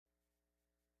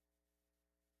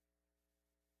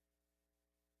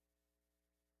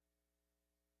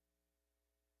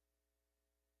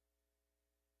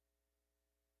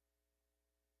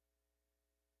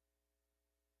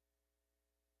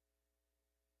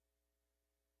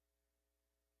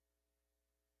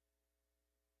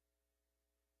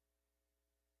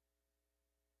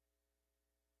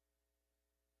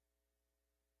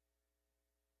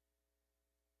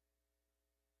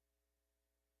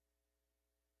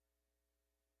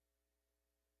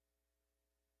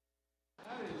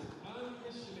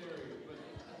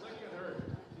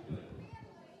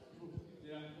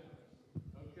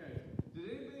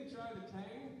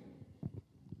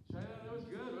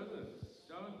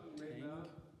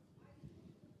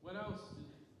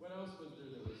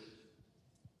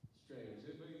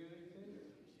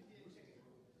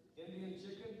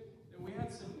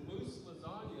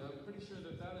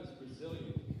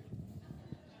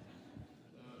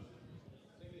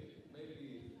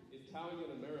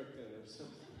Italian-American or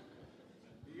something.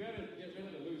 You got to get rid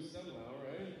of the loose somehow,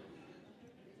 right?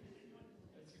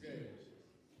 That's great.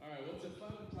 All right, well, it's a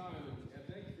fun time, and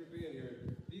thank you for being here.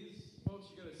 These folks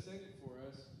are going to sing for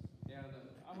us, and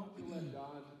I hope you let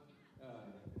God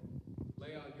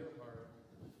lay on your heart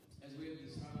as we have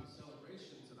this time of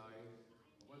celebration tonight.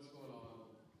 What's going on?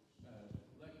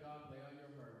 Let God lay on your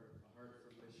heart a heart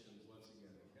for missions once again,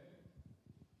 okay?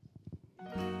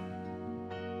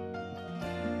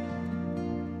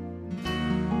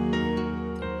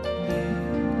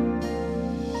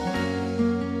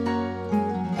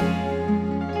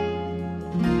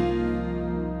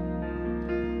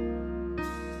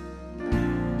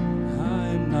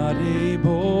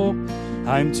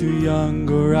 I'm too young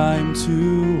or I'm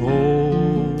too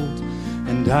old,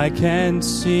 and I can't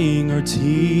sing or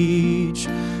teach,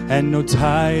 and no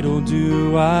title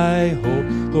do I hold.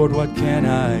 Lord, what can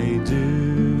I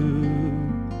do?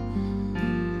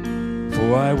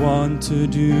 For I want to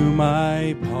do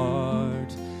my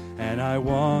part, and I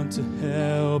want to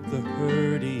help the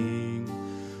hurting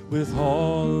with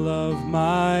all of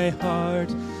my heart.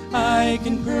 I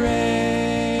can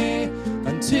pray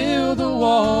until the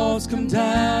walls come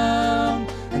down,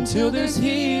 until there's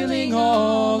healing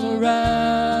all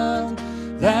around.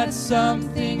 That's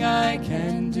something I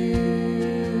can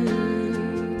do.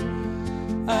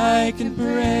 I can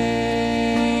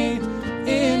pray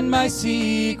in my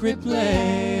secret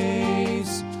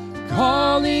place,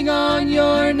 calling on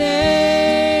your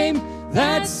name.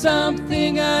 That's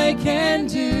something I can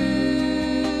do.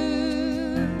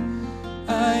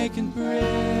 I can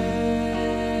pray.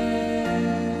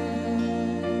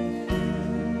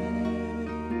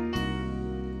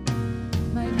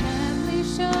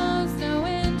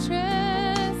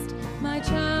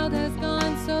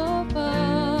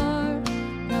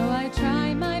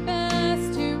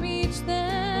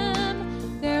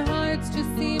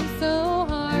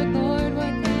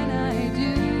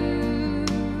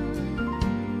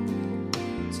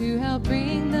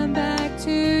 Bring them back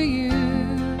to you,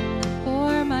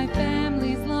 for my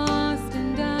family's lost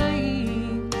and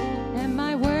dying, and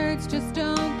my words just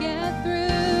don't get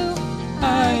through.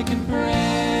 I can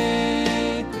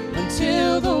pray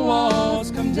until the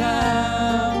walls come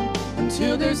down,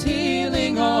 until there's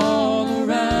healing all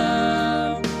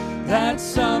around. That's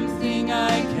something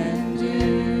I can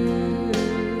do.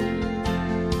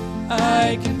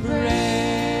 I can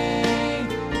pray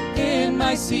in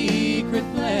my secret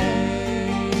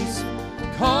place,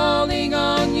 calling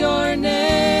on your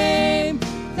name.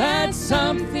 That's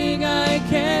something I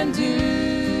can do.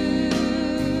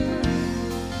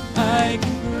 I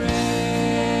can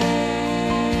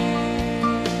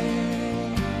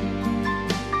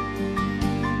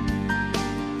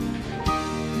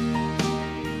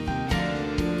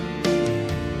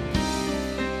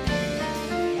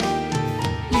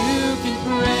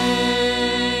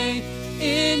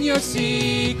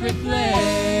secret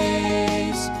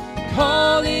place,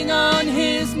 calling on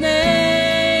his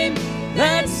name.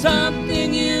 That's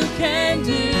something you can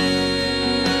do.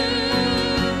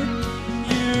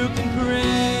 You can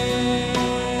pray.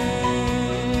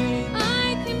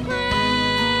 I can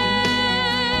pray.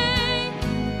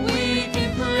 We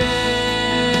can pray.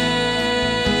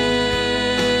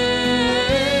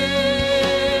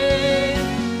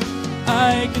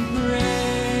 I can pray.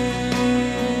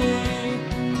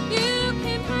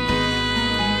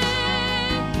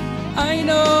 I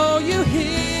know you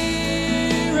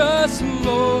hear us,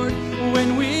 Lord,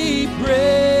 when we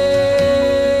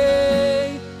pray.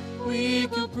 We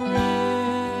can pray.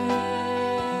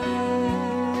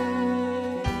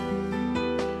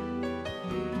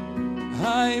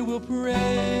 I will pray.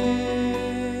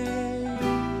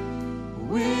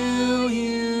 Will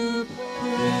you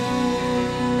pray?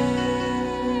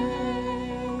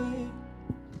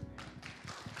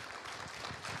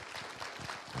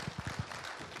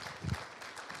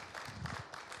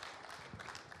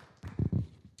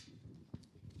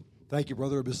 Thank you,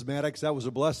 Brother and Mrs. Maddox. That was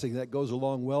a blessing. That goes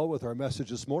along well with our message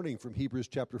this morning from Hebrews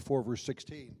chapter 4, verse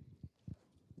 16.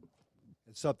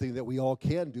 It's something that we all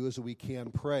can do is that we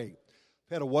can pray.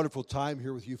 I've had a wonderful time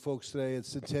here with you folks today at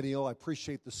Centennial. I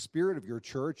appreciate the spirit of your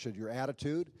church and your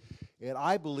attitude. And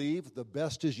I believe the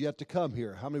best is yet to come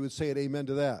here. How many would say an amen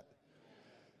to that?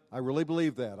 I really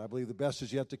believe that. I believe the best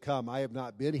is yet to come. I have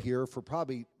not been here for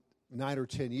probably 9 or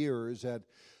 10 years, and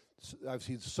I've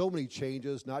seen so many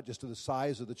changes, not just to the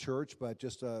size of the church, but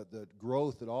just the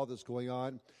growth and all that's going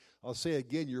on. I'll say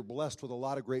again, you're blessed with a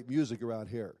lot of great music around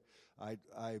here. I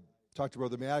talked to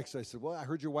Brother Maddox, and I said, well, I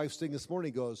heard your wife sing this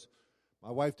morning. He goes,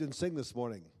 my wife didn't sing this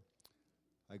morning.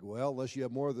 I go, well, unless you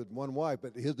have more than one wife.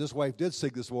 But this wife did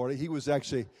sing this morning. He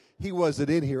wasn't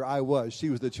in here. I was. She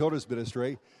was the children's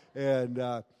ministry. And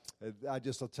I'll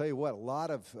tell you what, a lot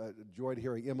of enjoyed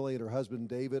hearing Emily and her husband,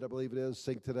 David, I believe it is,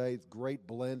 sing today. Great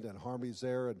blend and harmonies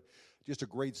there, and just a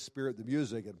great spirit in the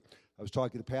music. And I was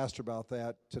talking to Pastor about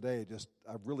that today.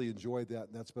 I really enjoyed that,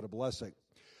 and that's been a blessing.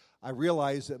 I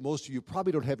realize that most of you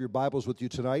probably don't have your Bibles with you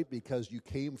tonight because you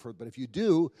came for it. But if you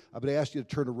do, I'm going to ask you to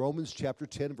turn to Romans chapter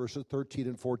 10, verses 13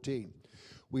 and 14.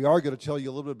 We are going to tell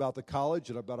you a little bit about the college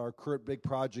and about our current big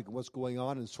project and what's going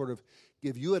on and sort of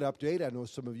give you an update. I know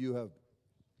some of you have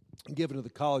given to the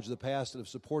college in the past and have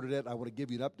supported it. I want to give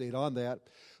you an update on that.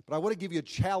 But I want to give you a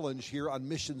challenge here on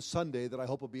Mission Sunday that I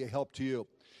hope will be a help to you.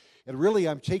 And really,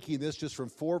 I'm taking this just from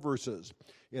 4 verses.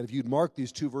 And if you'd mark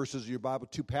these 2 verses in your Bible,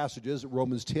 2 passages,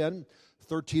 Romans 10,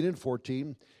 13 and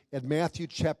 14, and Matthew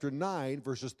chapter 9,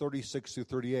 verses 36 through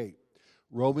 38.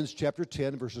 Romans chapter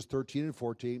 10, verses 13 and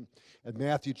 14, and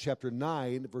Matthew chapter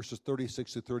 9, verses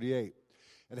 36 through 38.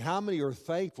 And how many are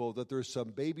thankful that there's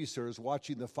some babysitters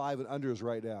watching the 5 and unders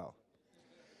right now?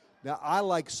 Now, I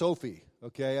like Sophie,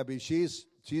 okay? I mean, she's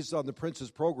on the Prince's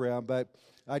program, but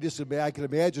I can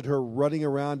imagine her running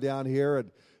around down here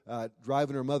and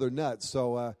driving her mother nuts.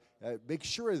 So make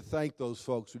sure to thank those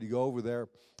folks when you go over there,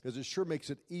 because it sure makes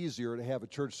it easier to have a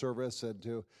church service and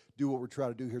to do what we're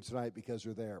trying to do here tonight because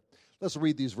they're there. Let's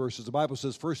read these verses. The Bible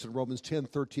says first in Romans 10,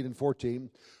 13 and 14,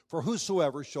 "For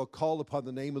whosoever shall call upon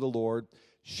the name of the Lord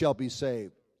shall be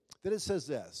saved." Then it says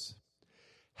this,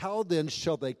 "How then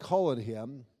shall they call on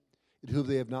him in whom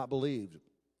they have not believed?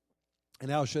 And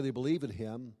how shall they believe in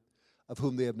him of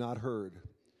whom they have not heard?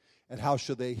 And how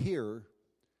shall they hear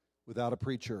without a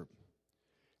preacher?"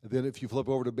 And then if you flip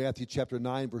over to Matthew chapter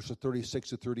 9, verses 36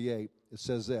 to 38, it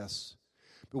says this,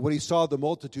 "But when he saw the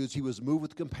multitudes, he was moved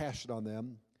with compassion on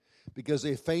them, because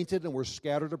they fainted and were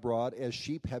scattered abroad as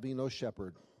sheep having no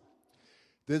shepherd.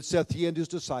 Then saith he unto his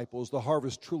disciples, The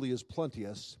harvest truly is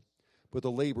plenteous, but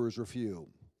the laborers are few.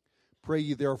 Pray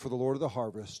ye therefore the Lord of the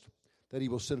harvest, that he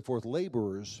will send forth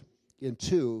laborers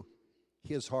into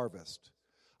his harvest."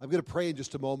 I'm going to pray in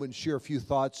just a moment and share a few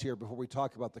thoughts here before we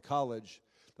talk about the college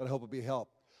that I hope will be a help.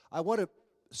 I want to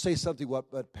say something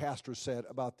what Pastor said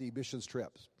about the missions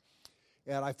trips.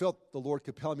 And I felt the Lord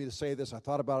compelled me to say this. I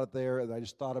thought about it there, and I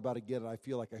just thought about it again, and I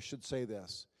feel like I should say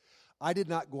this. I did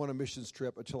not go on a missions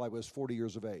trip until I was 40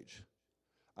 years of age.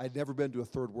 I had never been to a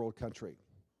third world country.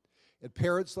 And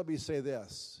parents, let me say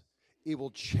this. It will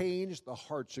change the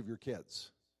hearts of your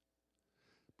kids.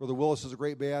 Brother Willis is a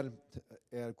great man,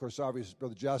 and of course, obviously,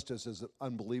 Brother Justice is an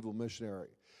unbelievable missionary.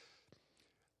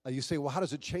 You say, well, how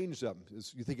does it change them?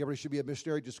 You think everybody should be a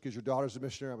missionary just because your daughter's a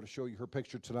missionary? I'm going to show you her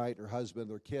picture tonight, her husband,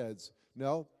 their kids.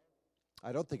 No,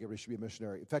 I don't think everybody should be a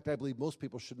missionary. In fact, I believe most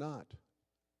people should not.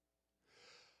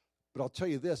 But I'll tell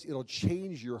you this, it'll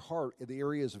change your heart in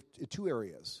in 2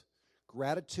 areas,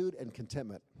 gratitude and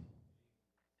contentment.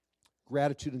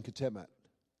 Gratitude and contentment.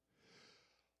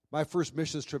 My first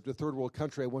missions trip to a third world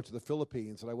country, I went to the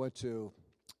Philippines, and I went to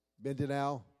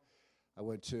Mindanao, I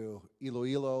went to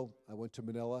Iloilo, I went to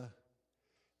Manila,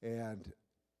 and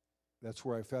that's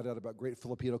where I found out about great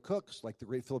Filipino cooks, like the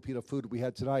great Filipino food we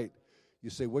had tonight. You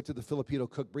say, what did the Filipino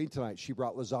cook bring tonight? She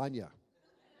brought lasagna.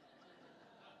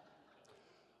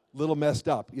 Little messed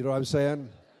up, you know what I'm saying?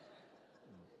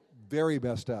 Very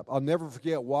messed up. I'll never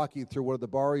forget walking through one of the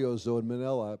barrios, though, in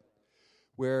Manila,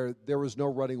 where there was no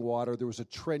running water. There was a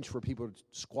trench where people would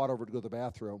squat over to go to the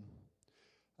bathroom.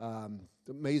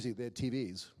 Amazing. They had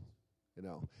TVs, you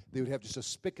know. They would have just a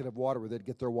spigot of water where they'd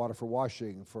get their water for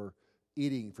washing, for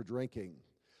eating, for drinking.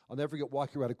 I'll never forget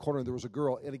walking around a corner, and there was a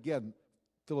girl. And again,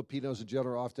 Filipinos in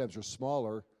general oftentimes are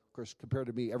smaller. Of course, compared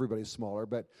to me, everybody's smaller.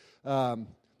 But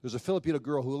there's a Filipino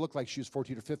girl who looked like she was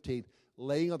 14 or 15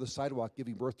 laying on the sidewalk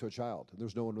giving birth to a child, and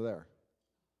there's no one there.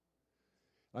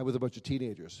 I'm with a bunch of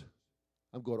teenagers.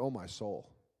 I'm going, oh, my soul.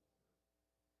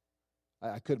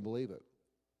 I couldn't believe it.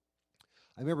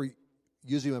 I remember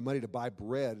using my money to buy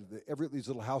bread. These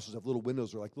little houses have little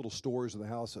windows. They're like little stores in the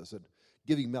houses, and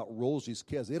giving them out rolls to these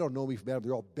kids. They don't know me from Adam.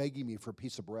 They're all begging me for a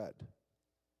piece of bread. And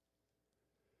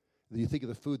then you think of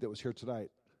the food that was here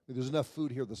tonight. There's enough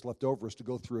food here that's left over for us to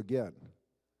go through again.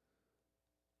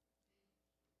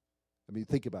 I mean,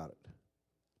 think about it.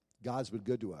 God's been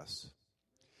good to us.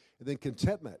 And then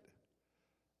contentment.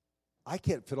 I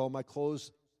can't fit all my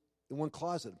clothes in one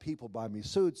closet. People buy me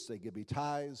suits. They give me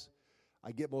ties.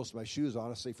 I get most of my shoes,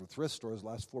 honestly, from thrift stores. The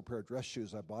last 4 pair of dress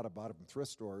shoes I bought them from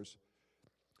thrift stores.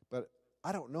 But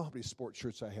I don't know how many sports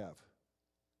shirts I have.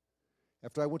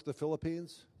 After I went to the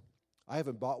Philippines, I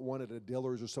haven't bought one at a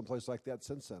Dillard's or someplace like that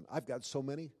since then. I've got so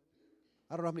many.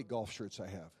 I don't know how many golf shirts I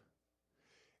have.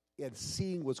 And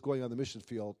seeing what's going on in the mission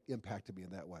field impacted me in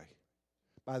that way.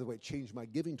 By the way, it changed my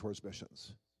giving towards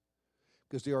missions.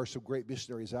 Because there are some great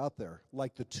missionaries out there,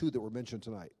 like the two that were mentioned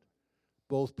tonight.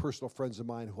 Both personal friends of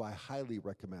mine who I highly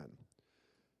recommend.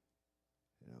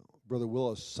 You know, Brother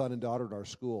Willis, son and daughter in our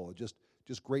school, just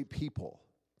great people.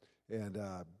 And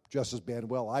Justice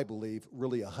Banwell, I believe,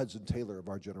 really a Hudson Taylor of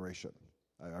our generation.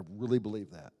 I really believe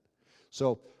that.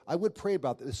 So I would pray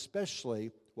about that,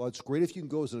 especially, well, it's great if you can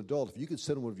go as an adult. If you could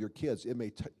send one of your kids, it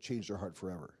may change their heart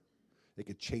forever. It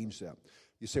could change them.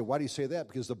 You say, why do you say that?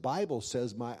 Because the Bible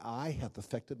says, my eye hath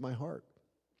affected my heart.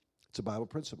 It's a Bible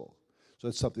principle. So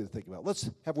it's something to think about. Let's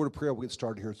have a word of prayer. We'll get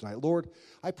started here tonight. Lord,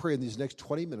 I pray in these next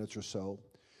 20 minutes or so,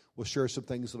 we'll share some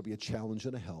things that will be a challenge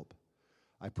and a help.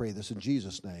 I pray this in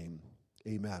Jesus' name.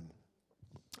 Amen.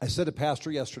 I said to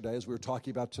Pastor yesterday, as we were talking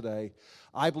about today,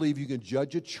 I believe you can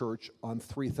judge a church on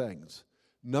three things.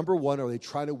 Number one, are they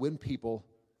trying to win people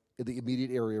in the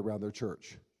immediate area around their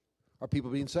church? Are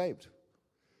people being saved?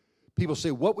 People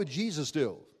say, what would Jesus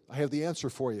do? I have the answer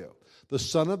for you. The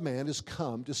Son of Man has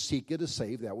come to seek and to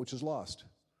save that which is lost.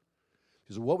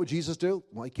 He said, what would Jesus do?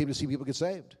 Well, he came to see people get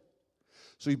saved.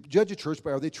 So you judge a church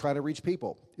by, are they trying to reach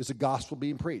people? Is the gospel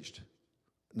being preached?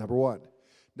 Number one.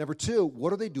 Number two,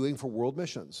 what are they doing for world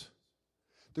missions?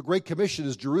 The Great Commission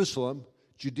is Jerusalem,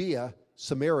 Judea,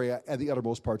 Samaria, and the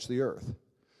uttermost parts of the earth.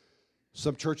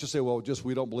 Some churches say, well,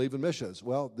 we don't believe in missions.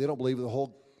 Well, they don't believe in the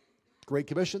whole Great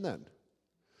Commission then.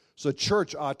 So a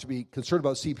church ought to be concerned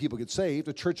about seeing people get saved.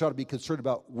 A church ought to be concerned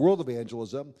about world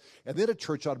evangelism. And then a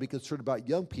church ought to be concerned about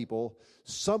young people,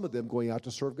 some of them going out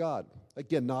to serve God.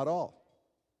 Again, not all.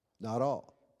 Not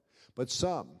all. But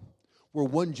some. We're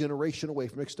one generation away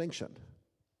from extinction.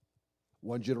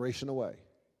 One generation away.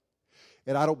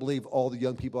 And I don't believe all the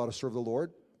young people ought to serve the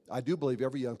Lord. I do believe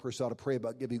every young person ought to pray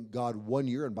about giving God 1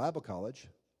 year in Bible college.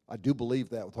 I do believe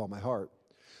that with all my heart.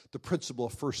 The principle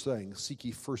of first thing, seek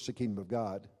ye first the kingdom of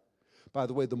God. By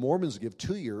the way, the Mormons give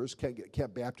 2 years.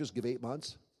 Can't Baptists give 8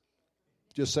 months?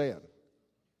 Just saying.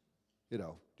 You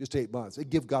know, just 8 months.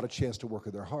 It give God a chance to work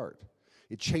in their heart.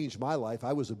 It changed my life.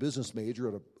 I was a business major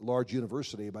at a large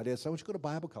university. My dad said, I want you to go to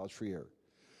Bible college for a year.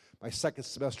 My second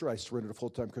semester, I surrendered to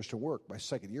full-time Christian work. My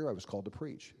second year, I was called to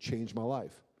preach. Changed my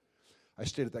life. I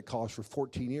stayed at that college for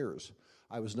 14 years.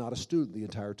 I was not a student the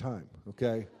entire time,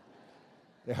 okay?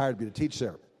 They hired me to teach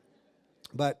there.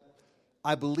 But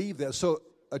I believe that. So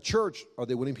a church, are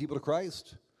they winning people to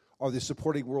Christ? Are they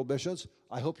supporting world missions?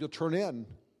 I hope you'll turn in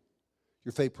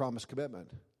your faith promise commitment.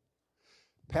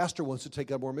 Pastor wants to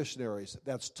take on more missionaries.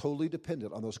 That's totally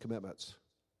dependent on those commitments.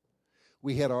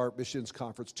 We had our missions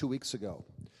conference 2 weeks ago.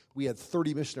 We had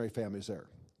 30 missionary families there.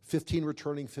 15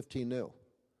 returning, 15 new.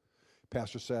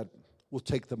 Pastor said, we'll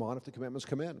take them on if the commitments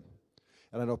come in.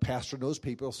 And I know Pastor knows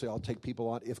people. He'll say, I'll take people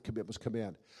on if commitments come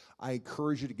in. I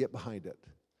encourage you to get behind it.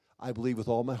 I believe with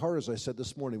all my heart, as I said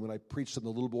this morning when I preached on the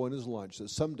little boy and his lunch, that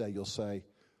someday you'll say,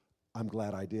 I'm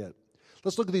glad I did.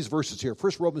 Let's look at these verses here.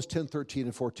 First, Romans 10, 13,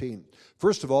 and 14.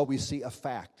 First of all, we see a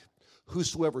fact.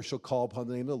 Whosoever shall call upon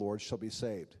the name of the Lord shall be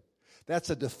saved. That's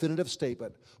a definitive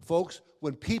statement. Folks,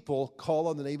 when people call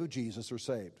on the name of Jesus, they're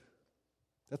saved.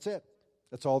 That's it.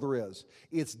 That's all there is.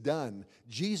 It's done.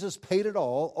 Jesus paid it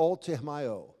all to him I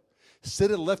owe.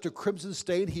 Sin had left a crimson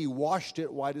stain. He washed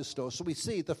it white as snow. So we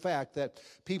see the fact that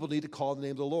people need to call on the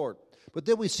name of the Lord. But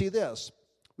then we see this.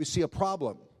 We see a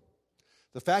problem.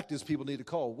 The fact is people need to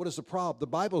call. What is the problem? The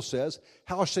Bible says,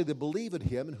 how shall they believe in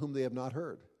him in whom they have not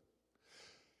heard?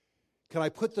 Can I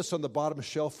put this on the bottom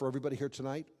shelf for everybody here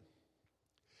tonight?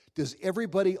 Does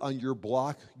everybody on your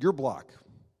block,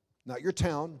 not your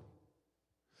town,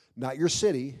 not your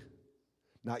city,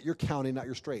 not your county, not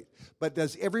your state, but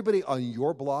does everybody on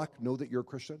your block know that you're a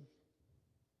Christian?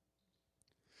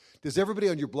 Does everybody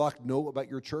on your block know about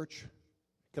your church?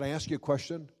 Can I ask you a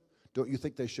question? Don't you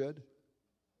think they should?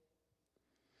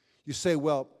 You say,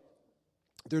 well,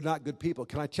 they're not good people.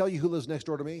 Can I tell you who lives next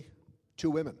door to me? 2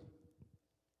 women.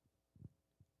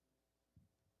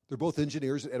 They're both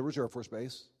engineers at Edwards Air Force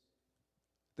Base.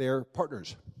 They're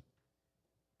partners.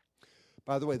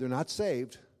 By the way, they're not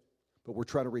saved, but we're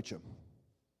trying to reach them.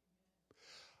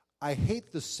 I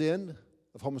hate the sin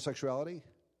of homosexuality,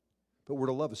 but we're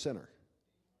to love a sinner.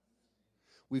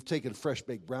 We've taken fresh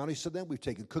baked brownies to them. We've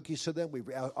taken cookies to them. We've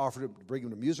offered to bring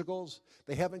them to musicals.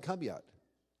 They haven't come yet.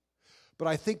 But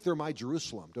I think they're my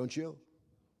Jerusalem, don't you?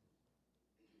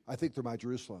 I think they're my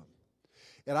Jerusalem.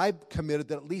 And I've committed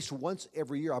that at least once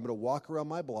every year I'm going to walk around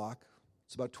my block,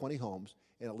 it's about 20 homes,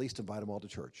 and at least invite them all to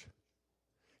church.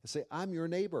 And say, I'm your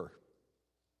neighbor.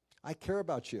 I care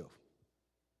about you.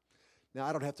 Now,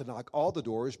 I don't have to knock all the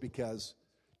doors because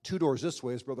 2 doors this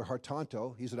way is Brother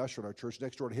Hartanto. He's an usher in our church.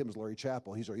 Next door to him is Larry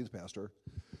Chappell. He's our youth pastor.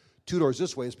 2 doors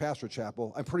this way is Pastor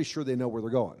Chappell. I'm pretty sure they know where they're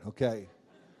going, okay?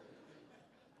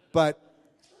 But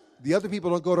the other people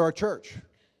don't go to our church.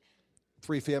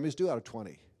 3 families do out of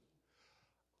 20.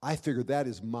 I figured that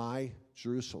is my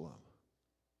Jerusalem.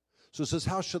 So it says,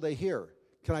 how shall they hear?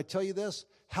 Can I tell you this?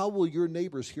 How will your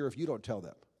neighbors hear if you don't tell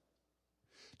them?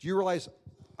 Do you realize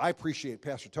I appreciate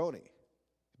Pastor Tony?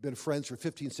 Been friends for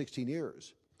 15, 16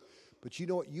 years. But you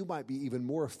know what? You might be even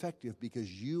more effective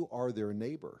because you are their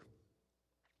neighbor.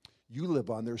 You live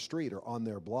on their street or on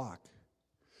their block.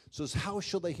 So it's how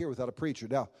shall they hear without a preacher?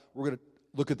 Now, we're going to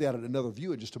look at that in another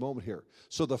view in just a moment here.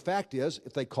 So the fact is,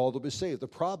 if they call, they'll be saved. The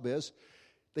problem is,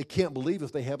 they can't believe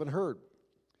if they haven't heard.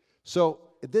 So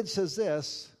it then says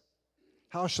this,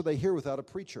 how shall they hear without a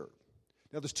preacher?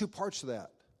 Now, there's 2 parts to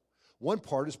that. One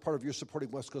part is part of your supporting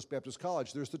West Coast Baptist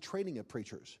College. There's the training of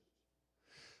preachers.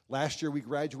 Last year, we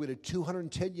graduated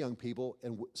 210 young people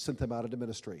and sent them out into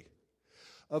ministry.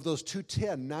 Of those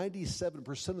 210,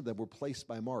 97% of them were placed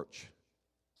by March.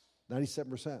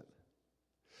 97%.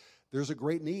 There's a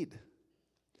great need.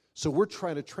 So we're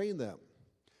trying to train them.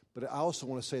 But I also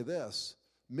want to say this.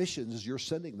 Missions is you're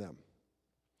sending them.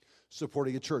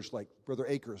 Supporting a church like Brother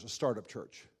Akers, a startup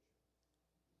church.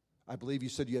 I believe you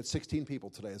said you had 16 people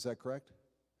today. Is that correct?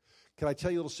 Can I tell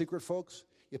you a little secret, folks?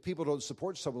 If people don't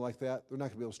support someone like that, they're not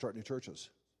going to be able to start new churches.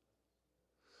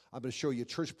 I'm going to show you a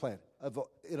church plant. Of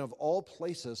all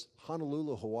places,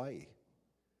 Honolulu, Hawaii.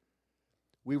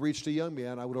 We reached a young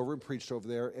man. I went over and preached over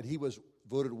there, and he was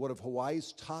voted one of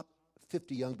Hawaii's top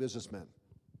 50 young businessmen.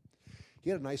 He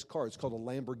had a nice car. It's called a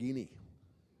Lamborghini.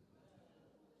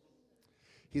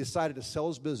 He decided to sell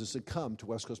his business and come to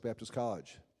West Coast Baptist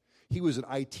College. He was an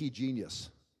IT genius.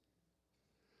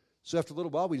 So after a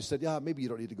little while, we just said, yeah, maybe you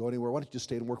don't need to go anywhere. Why don't you just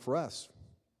stay and work for us?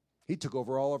 He took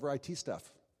over all of our IT stuff.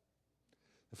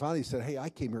 And finally he said, hey, I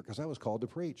came here because I was called to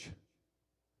preach.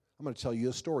 I'm going to tell you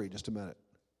a story in just a minute.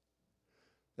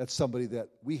 That's somebody that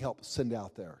we helped send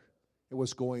out there. And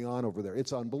what's going on over there.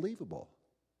 It's unbelievable,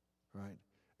 right?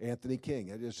 Anthony King.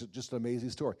 It's just an amazing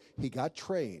story. He got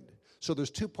trained. So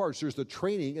there's 2 parts. There's the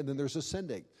training and then there's the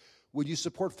sending. When you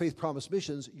support Faith Promise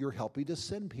Missions, you're helping to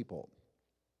send people.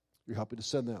 You're helping to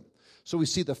send them. So we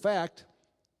see the fact,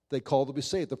 they call to be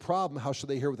saved. The problem, how should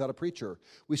they hear without a preacher?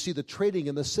 We see the training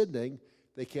and the sending,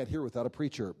 they can't hear without a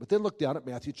preacher. But then look down at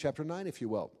Matthew chapter 9, if you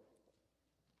will.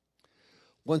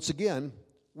 Once again,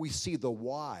 we see the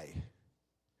why.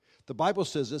 The Bible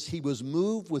says this, he was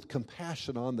moved with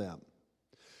compassion on them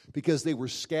because they were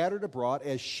scattered abroad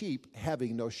as sheep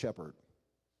having no shepherd.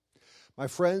 My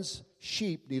friends,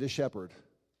 sheep need a shepherd.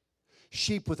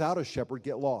 Sheep without a shepherd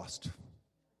get lost.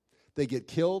 They get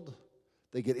killed,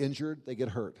 they get injured, they get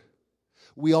hurt.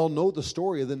 We all know the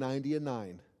story of the 90 and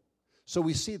 9. So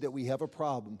we see that we have a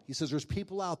problem. He says there's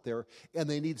people out there and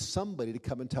they need somebody to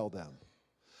come and tell them.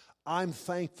 I'm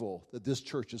thankful that this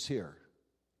church is here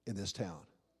in this town.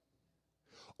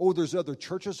 Oh, there's other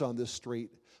churches on this street,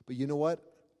 but you know what?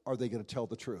 Are they going to tell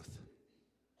the truth?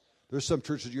 There's some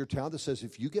churches in your town that says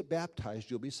if you get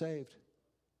baptized, you'll be saved.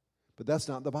 But that's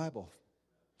not in the Bible.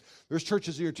 There's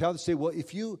churches in your town that say, well,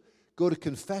 if you go to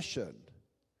confession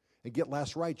and get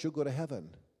last rites, you'll go to heaven.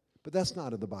 But that's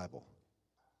not in the Bible.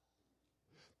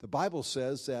 The Bible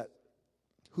says that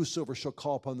whosoever shall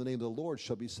call upon the name of the Lord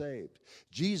shall be saved.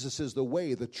 Jesus is the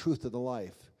way, the truth, and the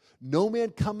life. No man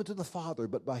cometh to the Father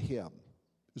but by him.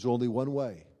 There's only one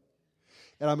way.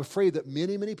 And I'm afraid that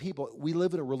many, many people, we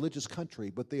live in a religious country,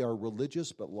 but they are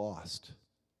religious but lost.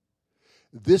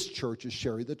 This church is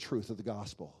sharing the truth of the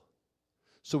gospel.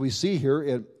 So we see here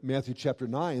in Matthew chapter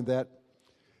 9 that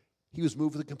he was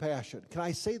moved with compassion. Can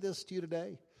I say this to you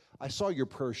today? I saw your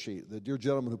prayer sheet, the dear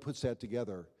gentleman who puts that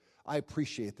together. I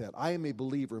appreciate that. I am a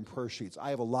believer in prayer sheets. I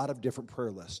have a lot of different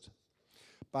prayer lists.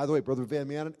 By the way, Brother Van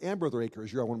Manen and Brother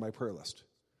Akers, you're on one of my prayer lists.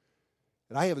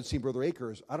 And I haven't seen Brother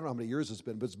Akers, I don't know how many years it's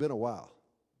been, but it's been a while.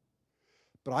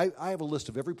 But I have a list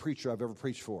of every preacher I've ever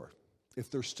preached for. If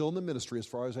they're still in the ministry, as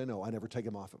far as I know, I never take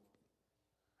them off.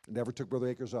 I never took Brother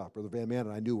Akers off. Brother Van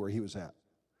Manen, I knew where he was at.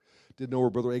 Didn't know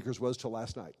where Brother Akers was till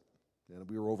last night. And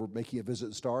we were over making a visit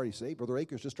at Star. He said, hey, Brother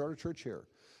Akers just started a church here.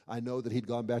 I know that he'd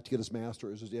gone back to get his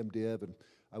master's, his MDiv, and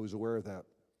I was aware of that.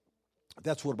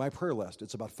 That's one of my prayer lists.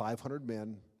 It's about 500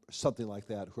 men, something like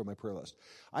that, who are on my prayer list.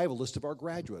 I have a list of our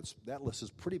graduates. That list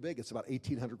is pretty big. It's about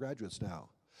 1,800 graduates now.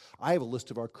 I have a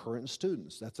list of our current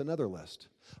students. That's another list.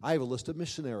 I have a list of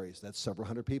missionaries. That's several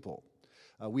hundred people.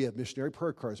 We have missionary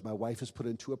prayer cards. My wife has put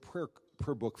into a prayer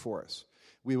book for us.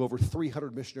 We have over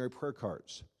 300 missionary prayer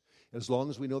cards. As long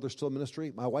as we know they're still in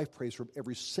ministry, my wife prays for them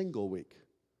every single week.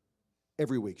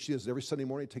 Every week. She does it every Sunday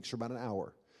morning. It takes her about an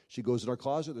hour. She goes in our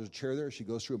closet. There's a chair there. She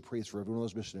goes through and prays for every one of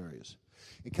those missionaries.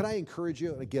 And can I encourage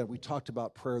you? And again, we talked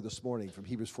about prayer this morning from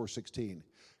Hebrews 4:16.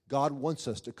 God wants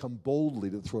us to come boldly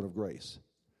to the throne of grace.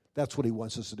 That's what he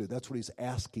wants us to do. That's what he's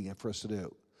asking for us to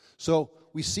do. So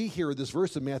we see here in this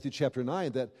verse in Matthew chapter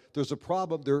 9 that there's a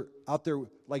problem. They're out there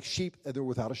like sheep and they're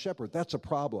without a shepherd. That's a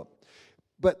problem.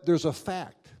 But there's a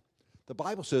fact. The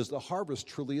Bible says the harvest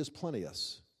truly is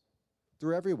plenteous.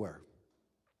 They're everywhere.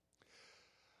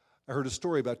 I heard a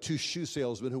story about 2 shoe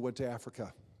salesmen who went to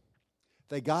Africa.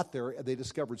 They got there and they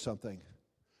discovered something.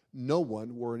 No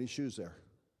one wore any shoes there.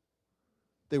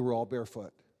 They were all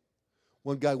barefoot.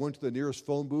 One guy went to the nearest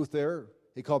phone booth there.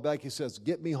 He called back. He says,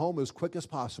 "Get me home as quick as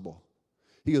possible."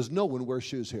 He goes, "No one wears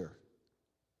shoes here."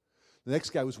 The next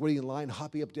guy was waiting in line,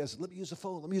 hopping up desk. "Let me use the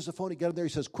phone. Let me use the phone." He got him there.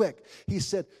 He says, "Quick." He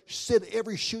said, "Send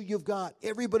every shoe you've got.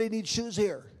 Everybody needs shoes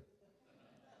here."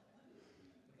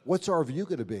 What's our view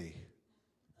going to be?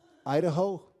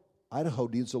 Idaho? Idaho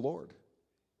needs the Lord.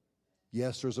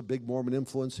 Yes, there's a big Mormon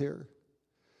influence here.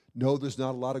 No, there's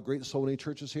not a lot of great soul winning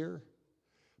churches here.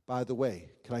 By the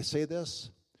way, can I say this?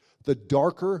 The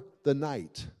darker the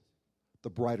night, the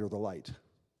brighter the light.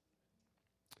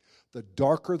 The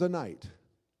darker the night,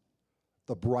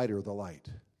 the brighter the light.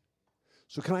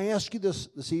 So can I ask you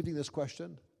this evening, this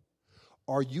question?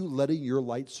 Are you letting your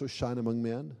light so shine among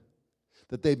men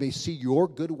that they may see your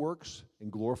good works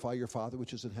and glorify your Father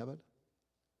which is in heaven?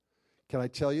 Can I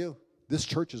tell you, this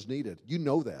church is needed. You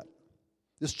know that.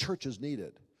 This church is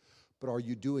needed. But are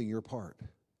you doing your part?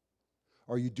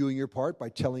 Are you doing your part by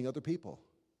telling other people?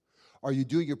 Are you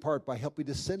doing your part by helping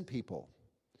to send people?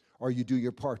 Are you doing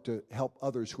your part to help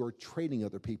others who are training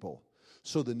other people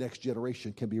so the next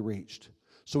generation can be reached?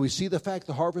 So we see the fact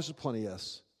the harvest is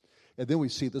plenteous, and then we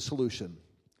see the solution.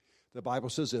 The Bible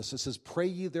says this. It says, "Pray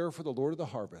ye therefore the Lord of the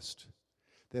harvest,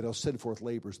 that he'll send forth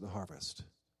laborers in the harvest."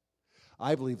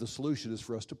 I believe the solution is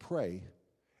for us to pray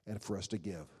and for us to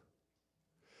give.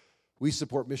 We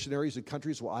support missionaries in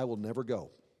countries where I will never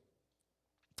go.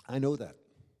 I know that.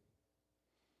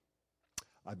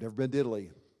 I've never been to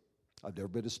Italy. I've never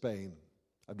been to Spain.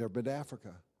 I've never been to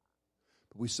Africa.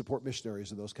 But we support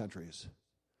missionaries in those countries.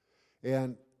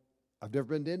 And I've never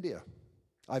been to India.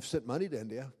 I've sent money to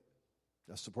India.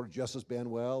 I supported Justice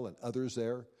Banwell and others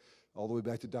there, all the way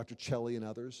back to Dr. Chelly and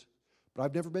others. But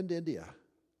I've never been to India.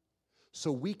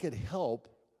 So we can help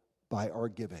by our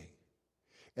giving.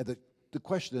 And the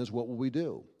question is, what will we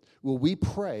do? Will we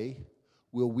pray?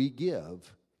 Will we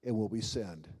give? And will we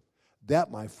send? That,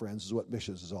 my friends, is what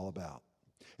missions is all about.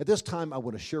 At this time, I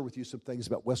want to share with you some things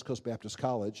about West Coast Baptist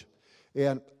College.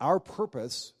 And our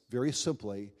purpose, very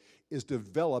simply, is to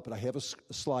develop, and I have a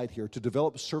slide here, to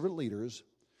develop servant leaders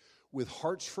with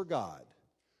hearts for God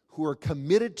who are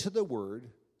committed to the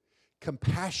Word,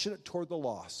 compassionate toward the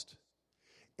lost,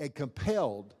 and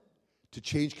compelled to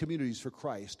change communities for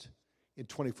Christ in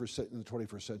the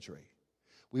 21st century.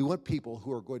 We want people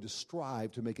who are going to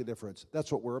strive to make a difference.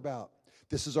 That's what we're about.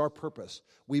 This is our purpose.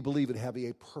 We believe in having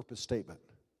a purpose statement.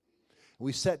 And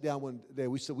we sat down one day,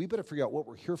 we said, we better figure out what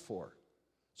we're here for.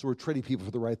 So we're training people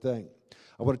for the right thing.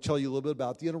 I want to tell you a little bit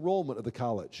about the enrollment of the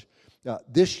college.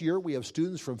 This year, we have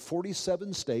students from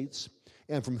 47 states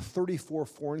and from 34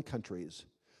 foreign countries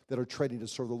that are training to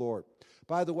serve the Lord.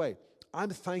 By the way, I'm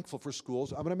thankful for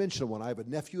schools. I'm going to mention one. I have a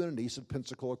nephew and a niece at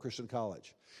Pensacola Christian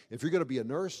College. If you're going to be a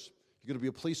nurse, you're going to be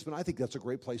a policeman, I think that's a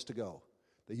great place to go.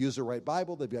 They use the right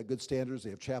Bible. They've got good standards.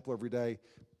 They have chapel every day.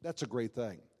 That's a great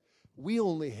thing. We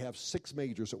only have 6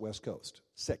 majors at West Coast.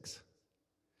 6.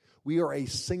 We are a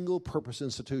single-purpose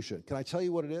institution. Can I tell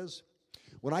you what it is?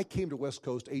 When I came to West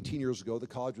Coast 18 years ago, the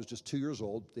college was just 2 years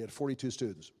old. They had 42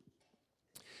 students.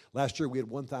 Last year, we had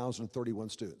 1,031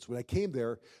 students. When I came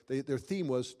there, their theme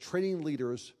was training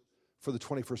leaders for the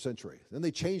 21st century. Then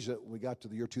they changed it when we got to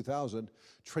the year 2000,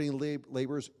 training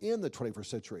laborers in the 21st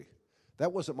century.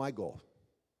 That wasn't my goal.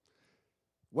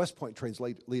 West Point trains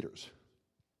leaders.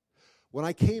 When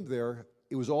I came there,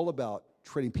 it was all about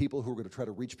training people who were going to try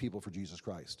to reach people for Jesus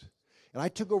Christ. And I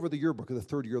took over the yearbook of the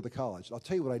third year of the college. I'll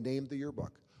tell you what I named the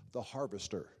yearbook, The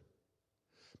Harvester.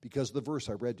 Because of the verse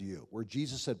I read to you, where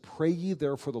Jesus said, "Pray ye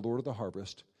therefore the Lord of the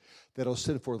harvest, that he'll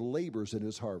send forth laborers in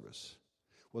his harvest."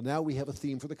 Well, now we have a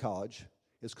theme for the college.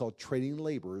 It's called Training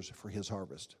Laborers for His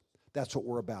Harvest. That's what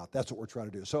we're about. That's what we're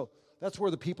trying to do. So that's where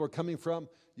the people are coming from.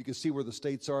 You can see where the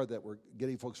states are that we're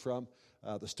getting folks from.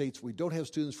 The states we don't have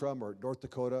students from are North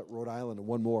Dakota, Rhode Island, and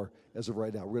one more as of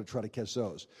right now. We're going to try to catch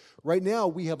those. Right now,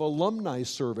 we have alumni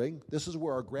serving. This is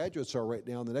where our graduates are right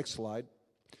now on the next slide.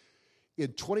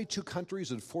 in 22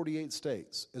 countries and 48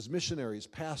 states as missionaries,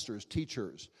 pastors,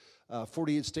 teachers.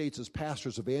 48 states as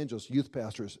pastors, evangelists, youth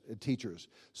pastors, and teachers.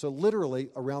 So literally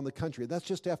around the country. And that's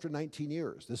just after 19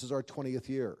 years. This is our 20th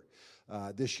year.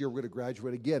 This year we're going to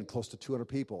graduate again, close to 200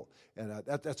 people. And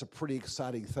that's a pretty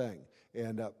exciting thing.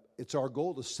 And it's our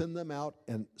goal to send them out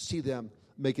and see them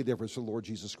make a difference for the Lord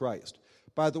Jesus Christ.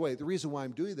 By the way, the reason why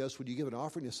I'm doing this, when you give an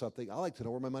offering to something, I like to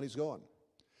know where my money's going.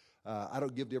 I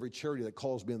don't give to every charity that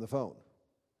calls me on the phone.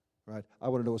 Right? I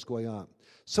want to know what's going on.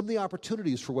 Some of the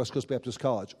opportunities for West Coast Baptist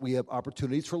College. We have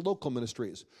opportunities for local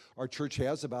ministries. Our church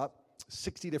has about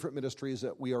 60 different ministries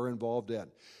that we are involved in.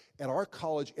 At our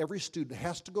college, every student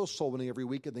has to go soul winning every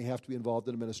week, and they have to be involved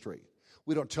in a ministry.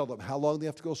 We don't tell them how long they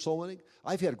have to go soul winning.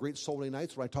 I've had great soul winning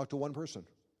nights when I talked to one person.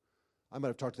 I might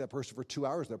have talked to that person for 2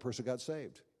 hours, and that person got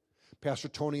saved. Pastor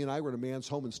Tony and I were in a man's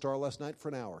home in Star last night for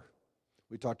an hour.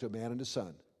 We talked to a man and his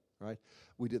son. Right?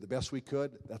 We did the best we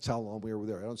could. That's how long we were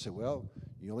there. I don't say, well,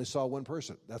 you only saw one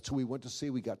person. That's who we went to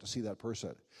see. We got to see that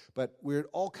person. But we're in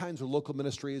all kinds of local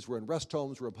ministries. We're in rest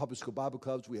homes. We're in public school Bible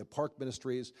clubs. We have park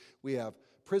ministries. We have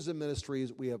prison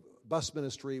ministries. We have bus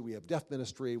ministry. We have deaf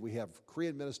ministry. We have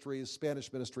Korean ministries,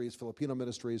 Spanish ministries, Filipino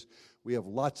ministries. We have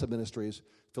lots of ministries,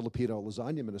 Filipino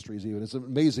lasagna ministries even. It's an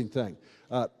amazing thing.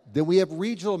 Then we have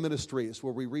regional ministries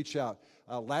where we reach out.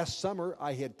 Last summer,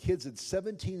 I had kids in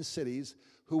 17 cities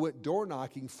who went door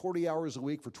knocking 40 hours a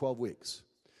week for 12 weeks.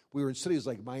 We were in cities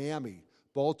like Miami,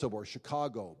 Baltimore,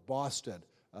 Chicago, Boston,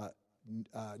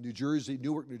 New Jersey,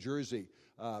 Newark, New Jersey,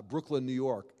 Brooklyn, New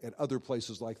York, and other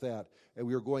places like that. And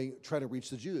we were trying to reach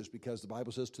the Jews because the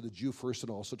Bible says to the Jew first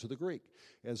and also to the Greek.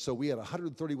 And so we had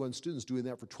 131 students doing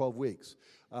that for 12 weeks.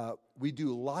 We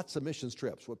do lots of missions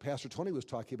trips. What Pastor Tony was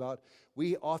talking about,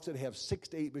 we often have 6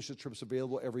 to 8 mission trips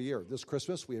available every year. This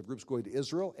Christmas, we have groups going to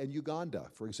Israel and Uganda,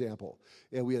 for example.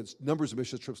 And we had numbers of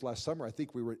mission trips last summer. I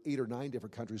think we were in 8 or 9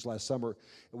 different countries last summer.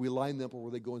 And we lined them up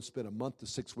where they go and spend a month to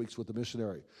 6 weeks with the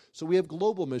missionary. So we have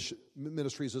global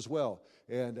ministries as well.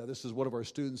 And this is one of our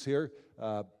students here,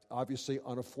 obviously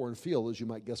on a foreign field, as you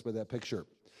might guess by that picture.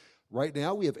 Right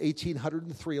now, we have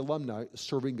 1,803 alumni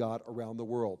serving God around the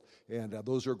world. And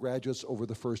those are graduates over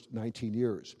the first 19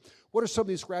 years. What are some of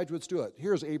these graduates doing?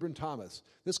 Here's Abram Thomas.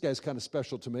 This guy's kind of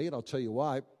special to me, and I'll tell you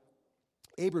why.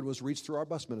 Abram was reached through our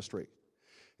bus ministry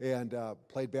and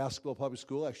played basketball public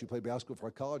school, actually played basketball for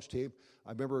our college team.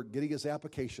 I remember getting his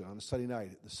application on a Sunday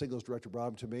night. The singles director brought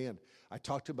him to me, and I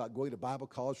talked to him about going to Bible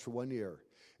college for 1 year.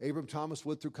 Abram Thomas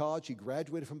went through college. He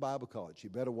graduated from Bible college. He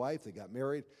met a wife. They got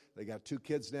married. They got 2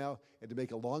 kids now. And to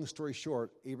make a long story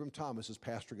short, Abram Thomas is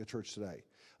pastoring a church today,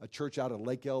 a church out in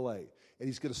Lake L.A. And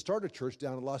he's going to start a church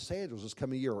down in Los Angeles this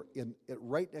coming year,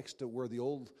 right next to where the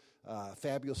old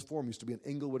Fabulous Forum used to be in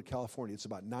Inglewood, California. It's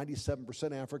about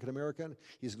 97% African-American.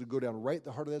 He's going to go down right in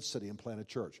the heart of that city and plant a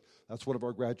church. That's one of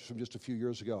our graduates from just a few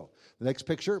years ago. The next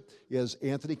picture is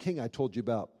Anthony King I told you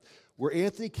about. Where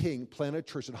Anthony King planted a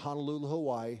church in Honolulu,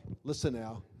 Hawaii, listen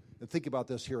now, and think about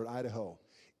this here in Idaho.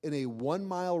 In a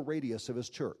 1-mile radius of his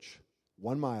church,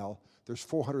 1 mile, there's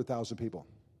 400,000 people.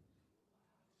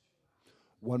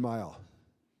 1 mile.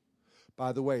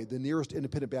 By the way, the nearest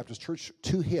independent Baptist church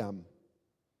to him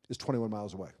is 21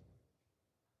 miles away.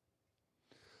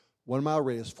 1 mile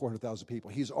radius, 400,000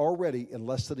 people. He's already, in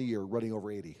less than a year, running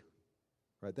over 80.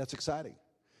 Right? That's exciting.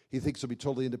 He thinks he'll be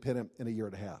totally independent in a year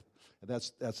and a half. And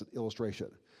that's an illustration.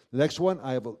 The next one,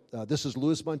 this is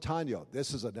Luis Montano.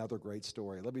 This is another great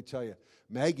story. Let me tell you,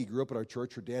 Maggie grew up at our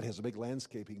church. Her dad has a big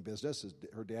landscaping business.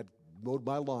 Her dad mowed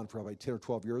my lawn for about 10 or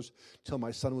 12 years until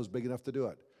my son was big enough to do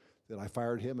it. Then I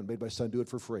fired him and made my son do it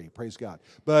for free. Praise God.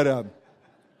 But I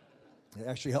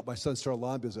actually helped my son start a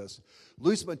lawn business.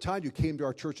 Luis Montano came to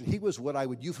our church, and he was what I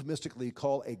would euphemistically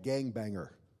call a gangbanger.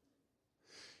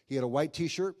 He had a white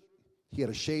T-shirt. He had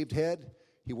a shaved head.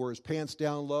 He wore his pants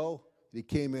down low. He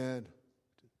came in,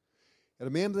 and a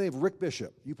man by the name of Rick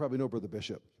Bishop, you probably know Brother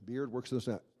Bishop, Beard, works in this,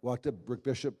 walked up, Rick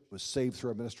Bishop was saved through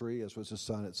our ministry, as was his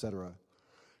son, etc.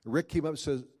 Rick came up and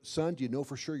said, son, do you know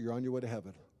for sure you're on your way to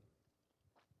heaven?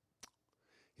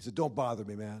 He said, don't bother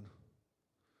me, man.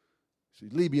 He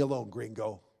said, leave me alone,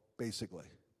 gringo, basically.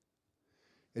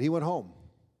 And he went home.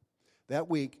 That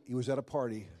week, he was at a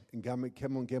party, and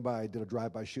someone came by, did a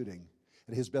drive-by shooting,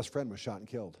 and his best friend was shot and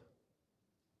killed.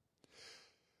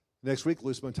 Next week,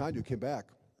 Luis Montano came back.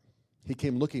 He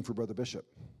came looking for Brother Bishop.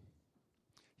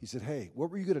 He said, hey,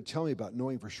 what were you going to tell me about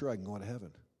knowing for sure I can go into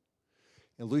heaven?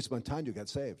 And Luis Montano got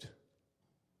saved.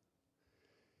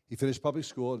 He finished public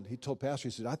school, and he told Pastor,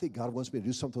 he said, I think God wants me to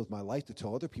do something with my life to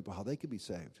tell other people how they can be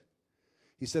saved.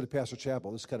 He said to Pastor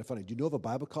Chappell, this is kind of funny, do you know of a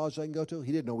Bible college I can go to?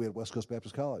 He didn't know we had West Coast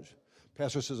Baptist College.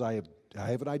 Pastor says, I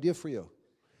have an idea for you.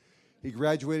 He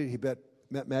graduated. He met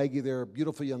met Maggie there,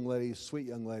 beautiful young lady, sweet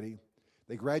young lady.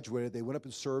 They graduated. They went up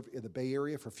and served in the Bay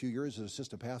Area for a few years as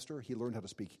assistant pastor. He learned how to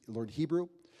speak, learned Hebrew,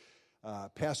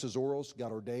 passed his orals,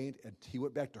 got ordained, and he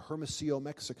went back to Hermosillo,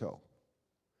 Mexico.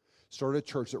 Started a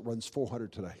church that runs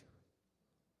 400 today.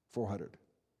 400.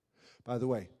 By the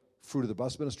way, fruit of the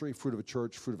bus ministry, fruit of a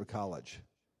church, fruit of a college.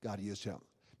 God used him.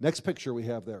 Next picture we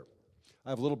have there. I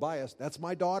have a little bias. That's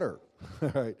my daughter.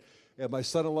 All right. And my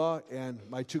son-in-law and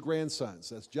my 2 grandsons.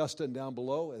 That's Justin down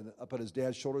below, and up on his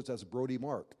dad's shoulders, that's Brody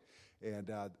Mark.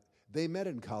 And they met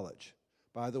in college.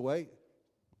 By the way,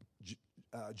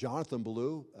 Jonathan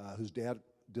Ballou, whose dad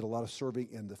did a lot of serving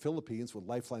in the Philippines with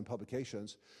Lifeline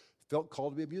Publications, felt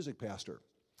called to be a music pastor.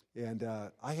 And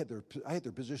I had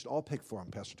their position all picked for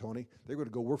them, Pastor Tony. They're going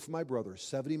to go work for my brother,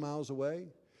 70 miles away,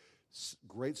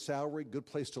 great salary, good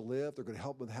place to live. They're going to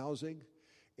help with housing.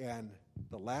 And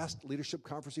the last leadership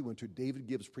conference he went to, David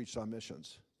Gibbs preached on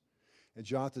missions. And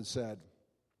Jonathan said,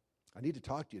 I need to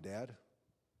talk to you, Dad.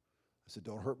 I said,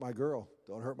 don't hurt my girl.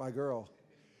 Don't hurt my girl.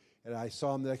 And I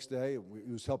saw him the next day. We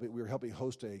were helping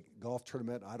host a golf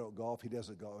tournament. I don't golf. He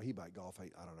doesn't golf. He might golf.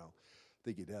 I don't know. I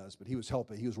think he does. But he was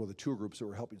helping. He was one of the tour groups that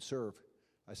were helping serve.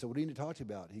 I said, what do you need to talk to you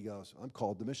about? He goes, I'm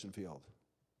called to the mission field.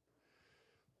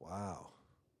 Wow.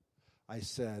 I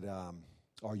said,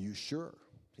 are you sure?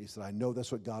 He said, I know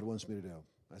that's what God wants me to do.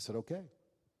 I said, okay.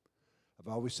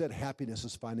 I've always said happiness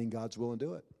is finding God's will and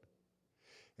do it.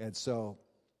 And so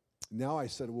now I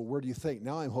said, well, where do you think?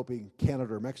 Now I'm hoping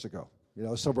Canada or Mexico,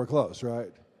 somewhere close,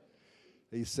 right?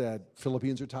 He said,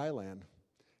 Philippines or Thailand.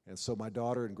 And so my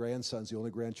daughter and grandsons, the only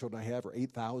grandchildren I have, are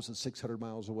 8,600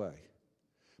 miles away.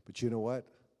 But you know what?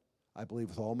 I believe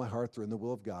with all my heart they're in the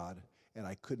will of God, and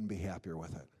I couldn't be happier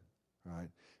with it, right?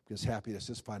 Because happiness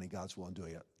is finding God's will and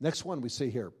doing it. Next one we see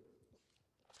here.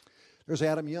 There's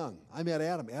Adam Young. I met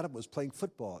Adam. Adam was playing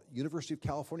football at University of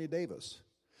California, Davis,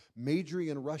 majoring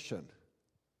in Russian.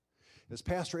 His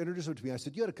pastor introduced him to me. I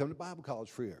said, you ought to come to Bible college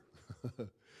for a year.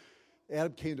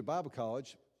 Adam came to Bible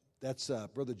college. That's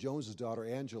Brother Jones's daughter,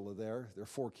 Angela, there. They're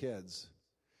 4 kids.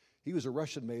 He was a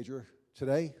Russian major.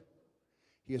 Today,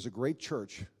 he has a great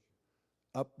church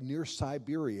up near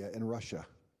Siberia in Russia.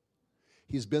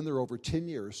 He's been there over 10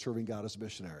 years serving God as a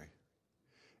missionary.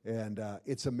 And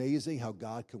it's amazing how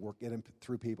God can work in and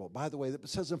through people. By the way, it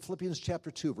says in Philippians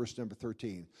chapter 2, verse number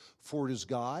 13, for it is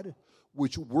God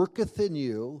which worketh in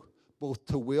you both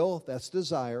to will, that's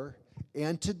desire,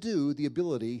 and to do the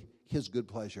ability, his good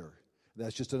pleasure.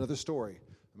 That's just another story.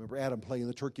 I remember Adam playing in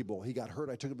the Turkey Bowl. He got hurt.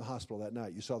 I took him to the hospital that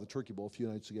night. You saw the Turkey Bowl a few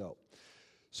nights ago.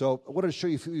 So I wanted to show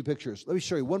you a few pictures. Let me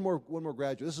show you one more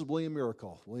graduate. This is William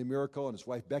Miracle. William Miracle and his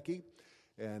wife Becky.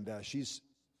 And she's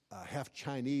half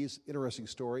Chinese. Interesting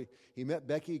story. He met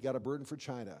Becky, got a burden for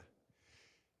China.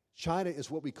 China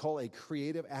is what we call a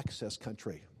creative access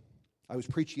country. I was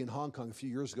preaching in Hong Kong a few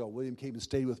years ago. William came and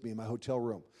stayed with me in my hotel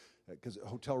room because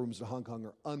hotel rooms in Hong Kong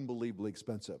are unbelievably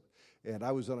expensive. And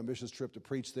I was on a missions trip to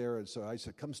preach there, and so I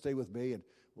said, come stay with me, and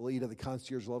we'll eat at the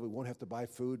concierge level. We won't have to buy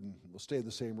food, and we'll stay in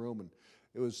the same room. And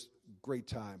it was a great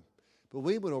time. But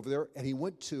William went over there, and he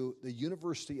went to the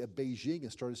University of Beijing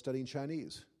and started studying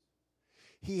Chinese.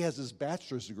 He has his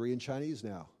bachelor's degree in Chinese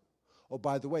now. Oh,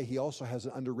 by the way, he also has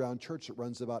an underground church that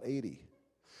runs about 80.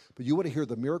 But you want to hear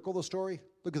the miracle of the story?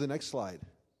 Look at the next slide.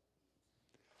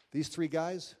 These 3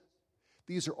 guys,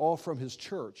 these are all from his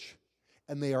church,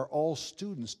 and they are all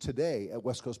students today at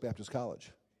West Coast Baptist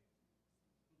College.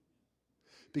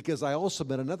 Because I also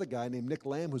met another guy named Nick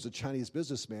Lam, who's a Chinese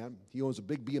businessman. He owns a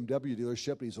big BMW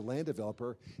dealership, and he's a land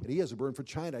developer, and he has a burden for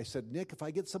China. I said, Nick, if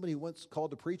I get somebody who wants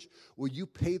called to preach, will you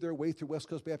pay their way through West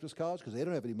Coast Baptist College? Because they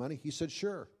don't have any money. He said,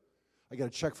 sure. I got a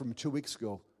check from him 2 weeks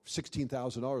ago,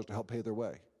 $16,000 to help pay their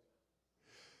way.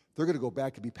 They're going to go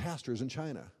back and be pastors in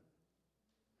China.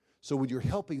 So when you're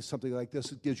helping something like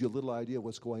this, it gives you a little idea of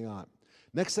what's going on.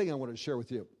 Next thing I want to share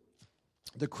with you.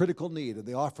 The critical need of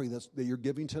the offering that you're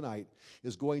giving tonight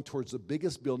is going towards the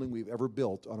biggest building we've ever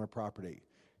built on our property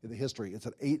in the history. It's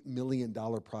an $8 million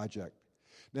project.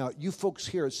 Now, you folks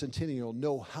here at Centennial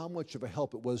know how much of a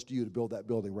help it was to you to build that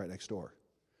building right next door.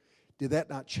 Did that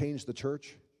not change the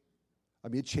church? I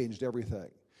mean, it changed everything.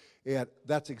 And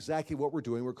that's exactly what we're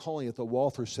doing. We're calling it the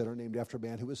Walther Center, named after a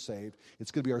man who was saved. It's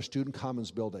going to be our Student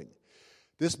Commons building.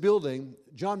 This building,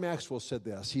 John Maxwell said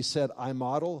this. He said, I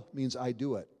model means I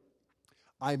do it.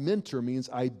 I mentor means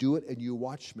I do it and you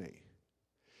watch me.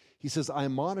 He says, I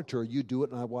monitor, you do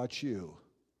it and I watch you.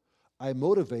 I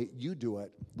motivate, you do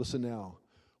it. Listen now.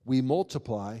 We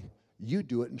multiply, you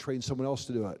do it and train someone else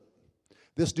to do it.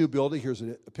 This new building, here's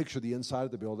a picture of the inside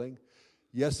of the building.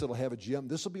 Yes, it'll have a gym.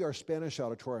 This will be our Spanish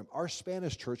auditorium. Our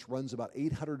Spanish church runs about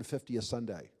 850 a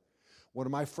Sunday. One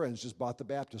of my friends just bought the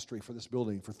baptistry for this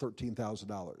building for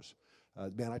 $13,000.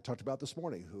 Man I talked about this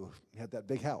morning who had that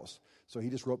big house. So he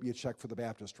just wrote me a check for the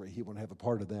baptistry. He wanted to have a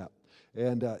part of that.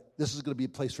 And this is going to be a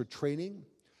place for training,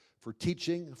 for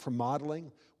teaching, for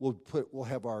modeling. We'll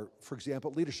have our, for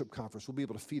example, leadership conference. We'll be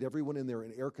able to feed everyone in there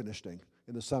in air conditioning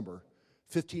in the summer.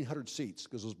 1,500 seats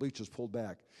because those bleachers pulled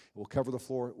back. We'll cover the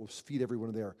floor. We'll feed everyone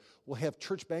in there. We'll have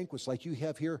church banquets like you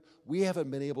have here. We haven't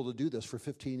been able to do this for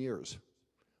 15 years.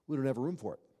 We don't have room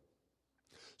for it.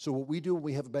 So what we do when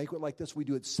we have a banquet like this, we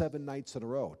do it 7 nights in a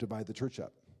row to divide the church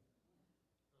up.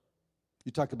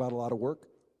 You talk about a lot of work,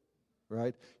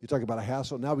 right? You talk about a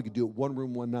hassle. Now we can do it one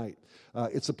room, one night.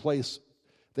 It's a place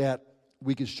that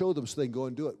we can show them so they can go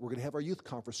and do it. We're going to have our youth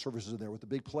conference services in there with the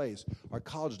big plays. Our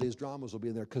college days dramas will be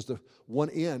in there because the one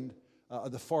end,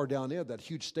 the far down there, that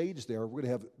huge stage there, we're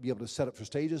going to be able to set up for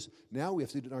stages. Now we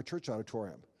have to do it in our church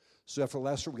auditorium. So after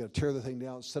last year, we're going to tear the thing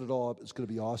down, set it all up. It's going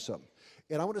to be awesome.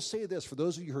 And I want to say this, for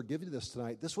those of you who are giving this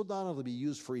tonight, this will not only be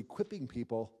used for equipping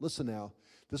people, listen now,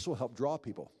 this will help draw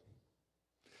people.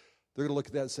 They're going to look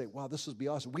at that and say, wow, this would be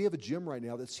awesome. We have a gym right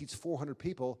now that seats 400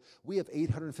 people. We have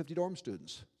 850 dorm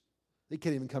students. They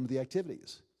can't even come to the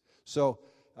activities. So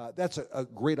that's a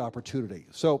great opportunity.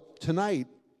 So tonight,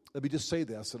 let me just say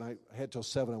this, and I had till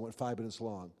 7, I went 5 minutes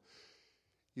long.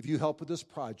 If you help with this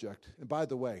project, and by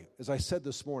the way, as I said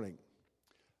this morning,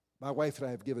 my wife and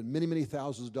I have given many, many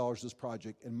thousands of dollars to this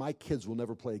project, and my kids will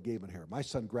never play a game in here. My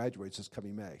son graduates this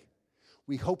coming May.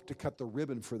 We hope to cut the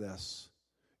ribbon for this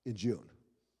in June.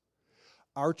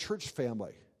 Our church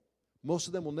family, most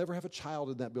of them will never have a child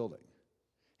in that building,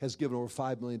 has given over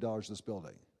 $5 million to this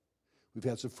building. We've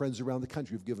had some friends around the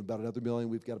country who've given about another $1 million.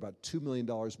 We've got about $2 million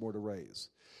more to raise.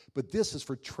 But this is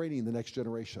for training the next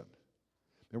generation.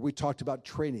 Remember, we talked about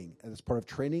training, and it's part of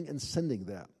training and sending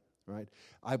them, right?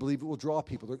 I believe it will draw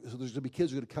people. So there's going to be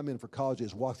kids who are going to come in for college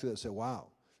days, walk through that and say, wow,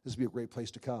 this would be a great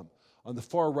place to come. On the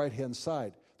far right-hand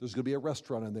side, there's going to be a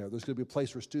restaurant in there. There's going to be a place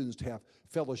for students to have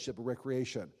fellowship and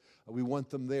recreation. We want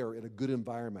them there in a good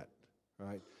environment,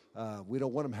 right? We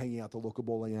don't want them hanging out the local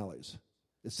bowling alleys,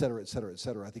 et cetera, et cetera, et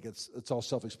cetera. I think it's all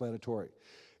self-explanatory.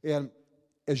 And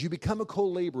as you become a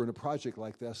co-laborer in a project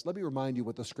like this, let me remind you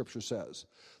what the Scripture says.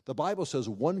 The Bible says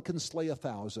 1 can slay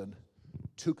 1,000,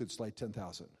 2 can slay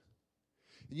 10,000.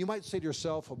 And you might say to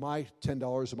yourself, well, my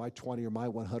 $10 or my 20 or my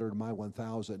 100 or my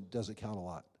 1,000 doesn't count a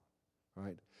lot,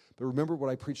 right? But remember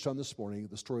what I preached on this morning,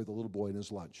 the story of the little boy and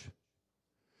his lunch.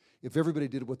 If everybody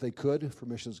did what they could for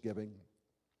missions giving,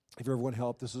 if everyone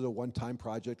helped, this is a one-time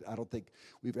project. I don't think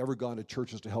we've ever gone to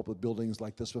churches to help with buildings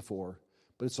like this before,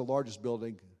 but it's the largest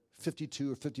building,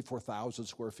 52 or 54,000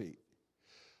 square feet.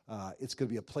 It's going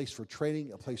to be a place for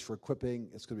training, a place for equipping.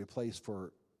 It's going to be a place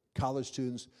for college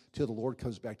students till the Lord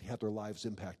comes back to have their lives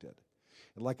impacted.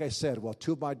 And like I said, well,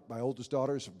 2 of my oldest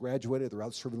daughters have graduated. They're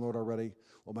out serving the Lord already.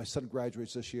 Well, my son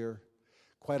graduates this year.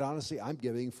 Quite honestly, I'm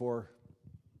giving for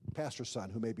pastor's son,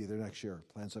 who may be there next year,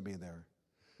 plans on being there.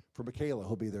 For Michaela,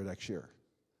 who'll be there next year.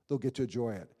 They'll get to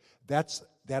enjoy it.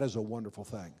 That is a wonderful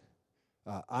thing.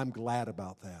 I'm glad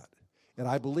about that. And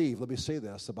I believe, let me say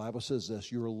this, the Bible says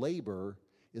this, your labor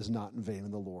is not in vain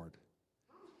in the Lord.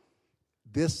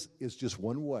 This is just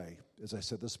one way, as I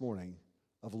said this morning,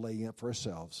 of laying up for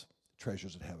ourselves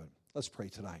treasures in heaven. Let's pray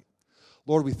tonight.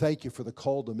 Lord, we thank you for the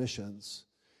call to missions.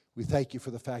 We thank you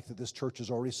for the fact that this church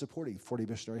is already supporting 40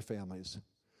 missionary families.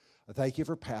 I thank you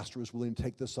for Pastor who's willing to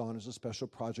take this on as a special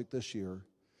project this year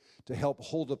to help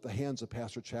hold up the hands of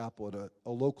Pastor Chappell at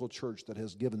a local church that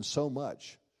has given so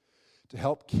much to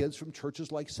help kids from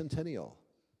churches like Centennial.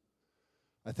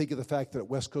 I think of the fact that at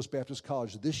West Coast Baptist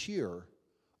College this year,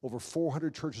 over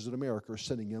 400 churches in America are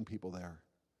sending young people there.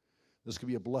 This could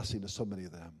be a blessing to so many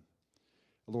of them.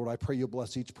 Lord, I pray you'll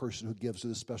bless each person who gives to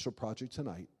this special project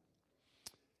tonight,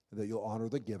 and that you'll honor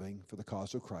the giving for the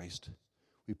cause of Christ.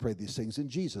 We pray these things in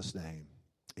Jesus' name.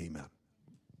 Amen.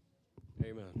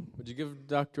 Amen. Would you give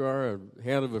Dr. R a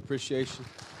hand of appreciation?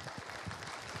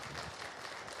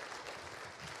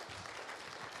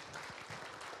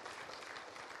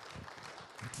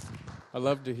 I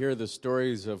love to hear the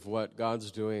stories of what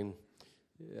God's doing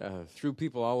through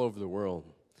people all over the world.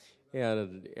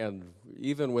 And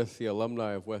even with the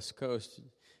alumni of West Coast,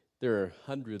 there are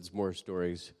hundreds more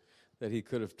stories that he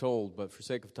could have told, but for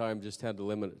sake of time, just had to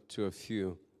limit it to a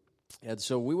few. And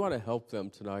so we want to help them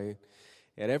tonight.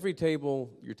 At every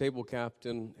table, your table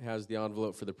captain has the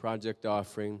envelope for the project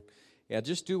offering. And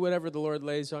just do whatever the Lord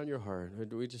lays on your heart.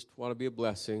 We just want to be a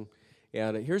blessing.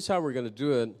 And here's how we're going to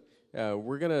do it.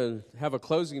 We're going to have a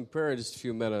closing prayer in just a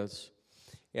few minutes.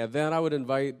 And then I would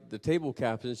invite the table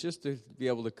captains just to be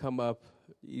able to come up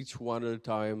each one at a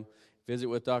time, visit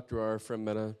with Dr. R for a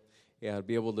minute, and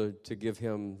be able to give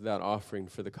him that offering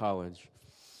for the college.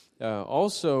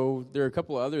 Also, there are a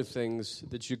couple of other things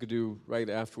that you could do right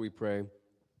after we pray.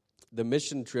 The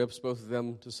mission trips, both of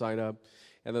them to sign up,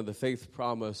 and then the faith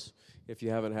promise if you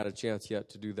haven't had a chance yet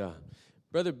to do that.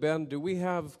 Brother Ben, do we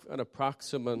have an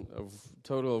approximate of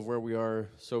total of where we are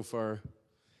so far?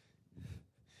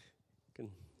 You can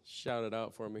shout it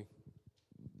out for me.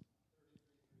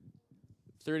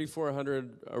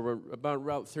 3,400, or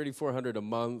about 3,400 a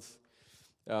month.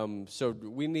 So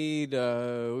we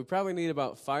probably need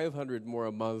about 500 more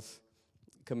a month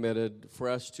committed for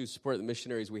us to support the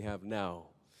missionaries we have now.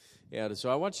 And so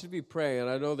I want you to be praying.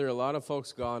 I know there are a lot of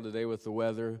folks gone today with the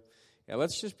weather. And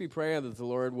let's just be praying that the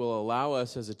Lord will allow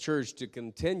us as a church to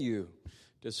continue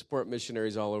to support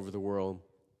missionaries all over the world.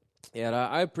 And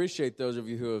I appreciate those of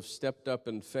you who have stepped up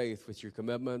in faith with your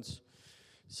commitments.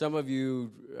 Some of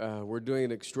you were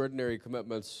doing extraordinary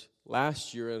commitments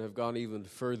last year and have gone even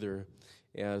further.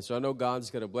 And so I know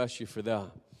God's going to bless you for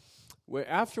that.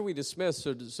 After we dismiss,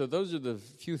 so those are the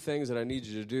few things that I need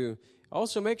you to do.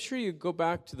 Also, make sure you go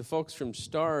back to the folks from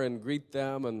Star and greet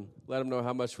them and let them know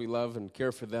how much we love and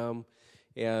care for them.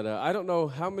 And I don't know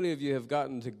how many of you have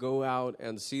gotten to go out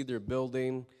and see their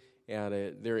building,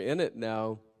 and they're in it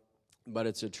now, but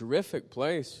it's a terrific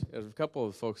place. A couple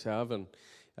of folks have, and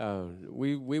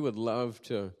we would love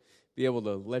to be able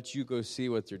to let you go see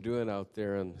what they're doing out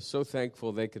there, and so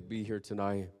thankful they could be here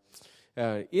tonight.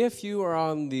 If you are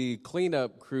on the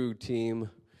cleanup crew team,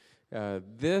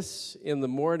 this in the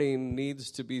morning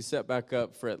needs to be set back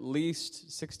up for at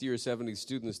least 60 or 70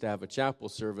 students to have a chapel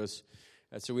service.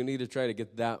 So we need to try to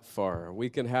get that far. We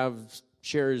can have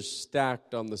chairs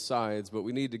stacked on the sides, but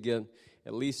we need to get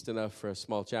at least enough for a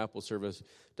small chapel service.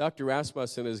 Dr.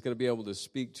 Rasmussen is going to be able to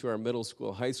speak to our middle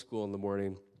school, high school in the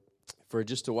morning for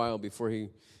just a while before he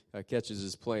catches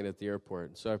his plane at the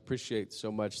airport. So I appreciate so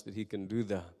much that he can do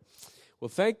that. Well,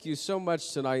 thank you so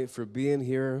much tonight for being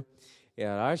here.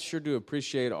 And I sure do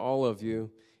appreciate all of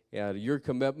you and your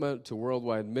commitment to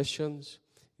worldwide missions.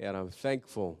 And I'm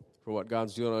thankful for what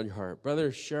God's doing on your heart.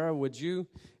 Brother Shara, would you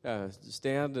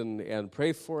stand and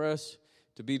pray for us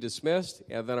to be dismissed?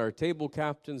 And then our table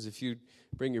captains, if you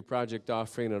bring your project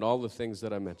offering and all the things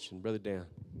that I mentioned. Brother Dan.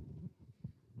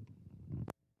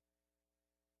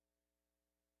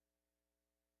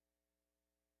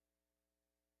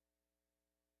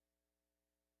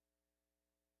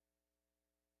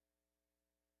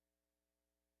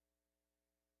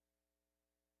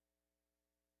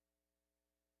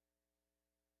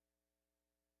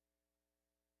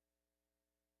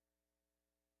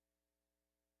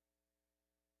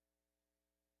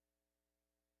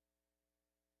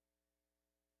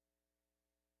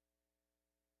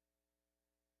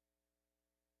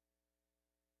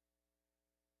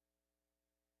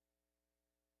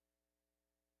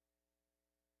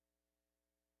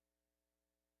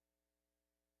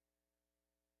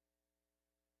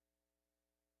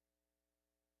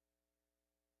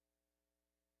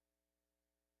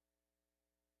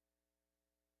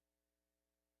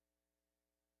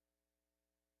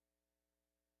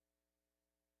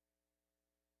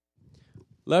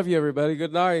 Love you, everybody.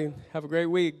 Good night. Have a great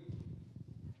week.